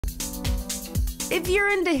If you're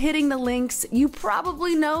into hitting the links, you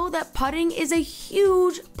probably know that putting is a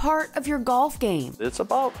huge part of your golf game. It's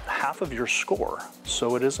about half of your score,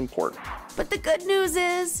 so it is important. But the good news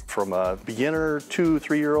is, from a beginner, 2,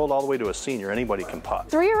 3-year-old, all the way to a senior, anybody can putt.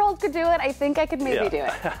 3-year-old could do it. I think I could maybe do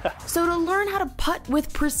it. So to learn how to putt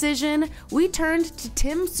with precision, we turned to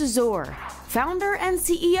Tim Cizor, founder and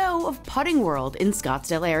CEO of Putting World in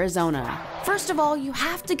Scottsdale, Arizona. First of all, you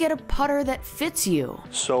have to get a putter that fits you.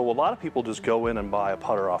 So a lot of people just go in and buy a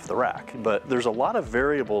putter off the rack, but there's a lot of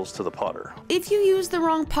variables to the putter. If you use the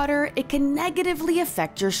wrong putter, it can negatively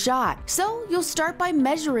affect your shot. So you'll start by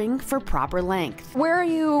measuring for proper length. Where are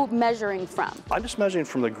you measuring from? I'm just measuring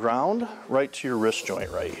from the ground right to your wrist joint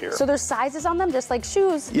right here. So there's sizes on them, just like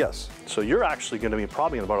shoes? Yes. So you're actually going to be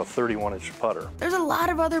probably in about a 31-inch putter. There's a lot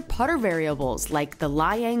of other putter variables like the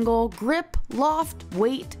lie angle, grip, loft,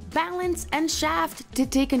 weight, balance, and shaft to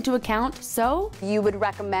take into account, so you would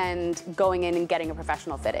recommend going in and getting a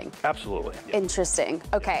professional fitting? Absolutely. Interesting.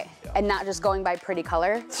 Okay. Yeah. And not just going by pretty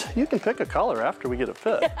color? You can pick a color after we get it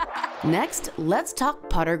fit. Next, let's talk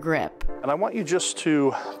putter grip. And I want you just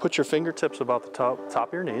to put your fingertips about the top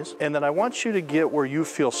of your knees, and then I want you to get where you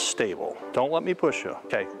feel stable. Don't let me push you.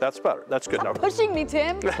 Okay, that's better. That's good. Stop pushing me,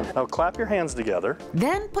 Tim. Now clap your hands together.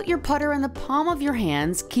 Then put your putter in the palm of your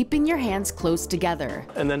hands, keeping your hands close together.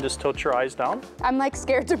 And then just tilt your eyes down. I'm like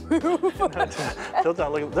scared to move. Tilt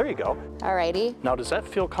down. There you go. Alrighty. Now, does that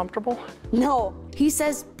feel comfortable? No. He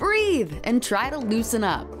says breathe and try to loosen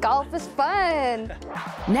up. Golf is fun.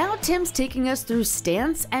 Now Tim's taking us through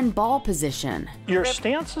stance and ball position. Your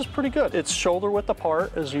stance is pretty good. It's shoulder width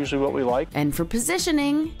apart is usually what we like. And for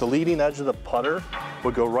positioning, the leading edge of the putter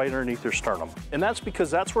would go right underneath your sternum. And that's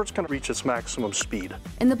because that's where it's going to reach its maximum speed.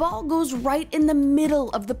 And the ball goes right in the middle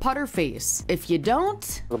of the putter face. If you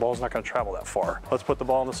don't, the ball's not going to travel that far. Let's put the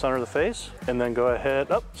ball in the center of the face and then go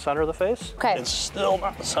ahead up center of the face. Okay. It's still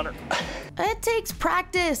not the center. It takes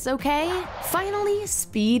practice, okay? Finally,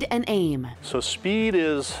 speed and aim. So speed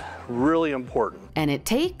is really important. And it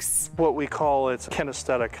takes what we call its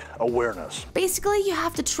kinesthetic awareness. Basically, you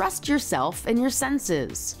have to trust yourself and your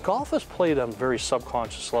senses. Golf is played on a very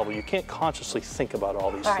subconscious level. You can't consciously think about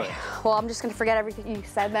all these things. Well, I'm just going to forget everything you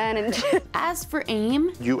said then. And as for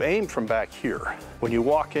aim, you aim from back here. When you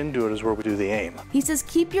walk into it is where we do the aim. He says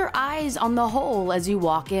keep your eyes on the hole as you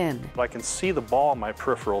walk in. I can see the ball in my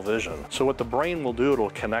peripheral vision. So what the brain will do, it'll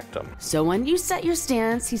connect them. So when you set your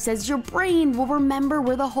stance, he says your brain will remember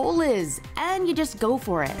where the hole is, and you just go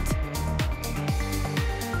for it.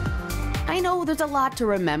 I know there's a lot to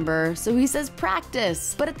remember, so he says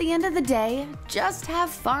practice, but at the end of the day, just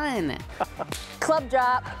have fun. Club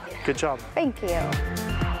drop. Good job. Thank you.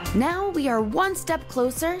 Now we are one step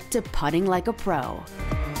closer to putting like a pro.